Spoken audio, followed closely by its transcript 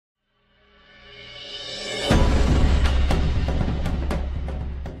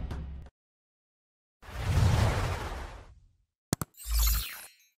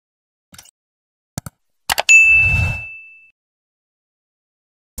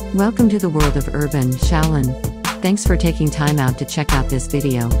Welcome to the world of urban Shaolin. Thanks for taking time out to check out this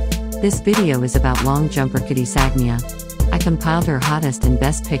video. This video is about long jumper Khaddi Sagnia. I compiled her hottest and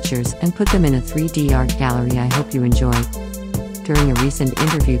best pictures and put them in a 3D art gallery I hope you enjoy. During a recent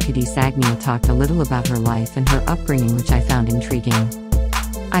interview, Khaddi Sagnia talked a little about her life and her upbringing, which I found intriguing.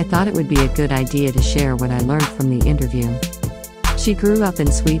 I thought it would be a good idea to share what I learned from the interview. She grew up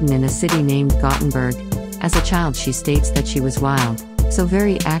in Sweden in a city named Gothenburg. As a child, she states that she was wild, so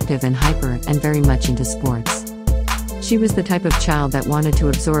very active and hyper, and very much into sports. She was the type of child that wanted to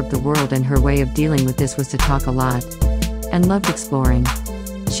absorb the world, and her way of dealing with this was to talk a lot, and loved exploring.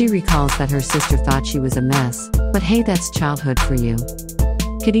 She recalls that her sister thought she was a mess, but hey, that's childhood for you.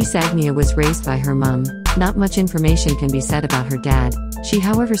 Khaddi Sagnia was raised by her mum. Not much information can be said about her dad. She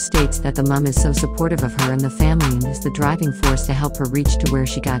however states that the mum is so supportive of her and the family and is the driving force to help her reach to where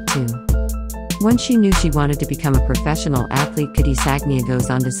she got to. Once she knew she wanted to become a professional athlete, Khaddi Sagnia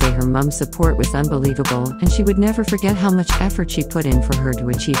goes on to say her mum's support was unbelievable and she would never forget how much effort she put in for her to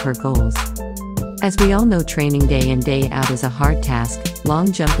achieve her goals. As we all know, training day in day out is a hard task.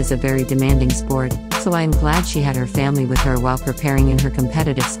 Long jump is a very demanding sport, so I am glad she had her family with her while preparing in her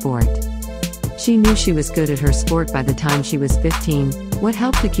competitive sport. She knew she was good at her sport by the time she was 15. What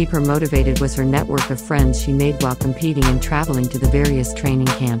helped to keep her motivated was her network of friends she made while competing and traveling to the various training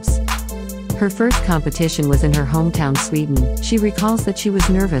camps. Her first competition was in her hometown Sweden. She recalls that she was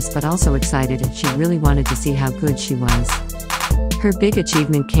nervous but also excited and she really wanted to see how good she was. Her big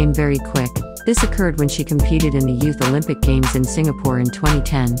achievement came very quick. This occurred when she competed in the Youth Olympic Games in Singapore in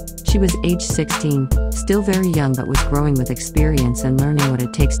 2010. She was age 16, still very young but was growing with experience and learning what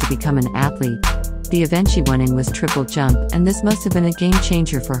it takes to become an athlete. The event she won in was triple jump, and this must have been a game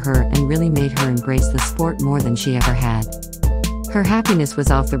changer for her and really made her embrace the sport more than she ever had. Her happiness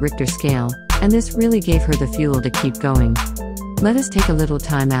was off the Richter scale, and this really gave her the fuel to keep going. Let us take a little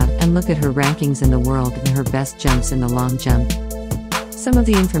time out and look at her rankings in the world and her best jumps in the long jump. Some of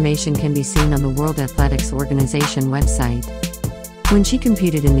the information can be seen on the World Athletics Organization website. When she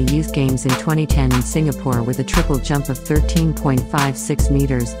competed in the Youth Games in 2010 in Singapore with a triple jump of 13.56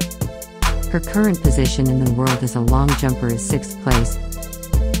 meters, her current position in the world as a long jumper is 6th place.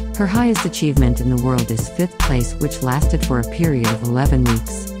 Her highest achievement in the world is 5th place, which lasted for a period of 11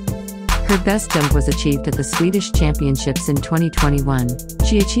 weeks. Her best jump was achieved at the Swedish Championships in 2021.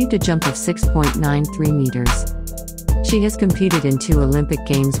 She achieved a jump of 6.93 meters. She has competed in 2 Olympic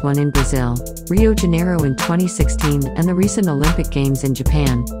Games, one in Brazil, Rio de Janeiro in 2016, and the recent Olympic Games in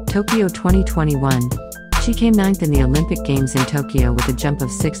Japan, Tokyo 2021. She came 9th in the Olympic Games in Tokyo with a jump of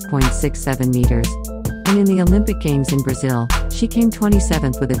 6.67 meters. And in the Olympic Games in Brazil, she came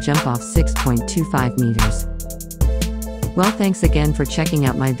 27th with a jump off 6.25 meters. Well, thanks again for checking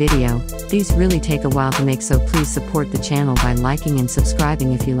out my video. These really take a while to make, so please support the channel by liking and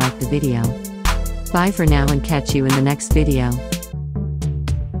subscribing if you like the video. Bye for now and catch you in the next video.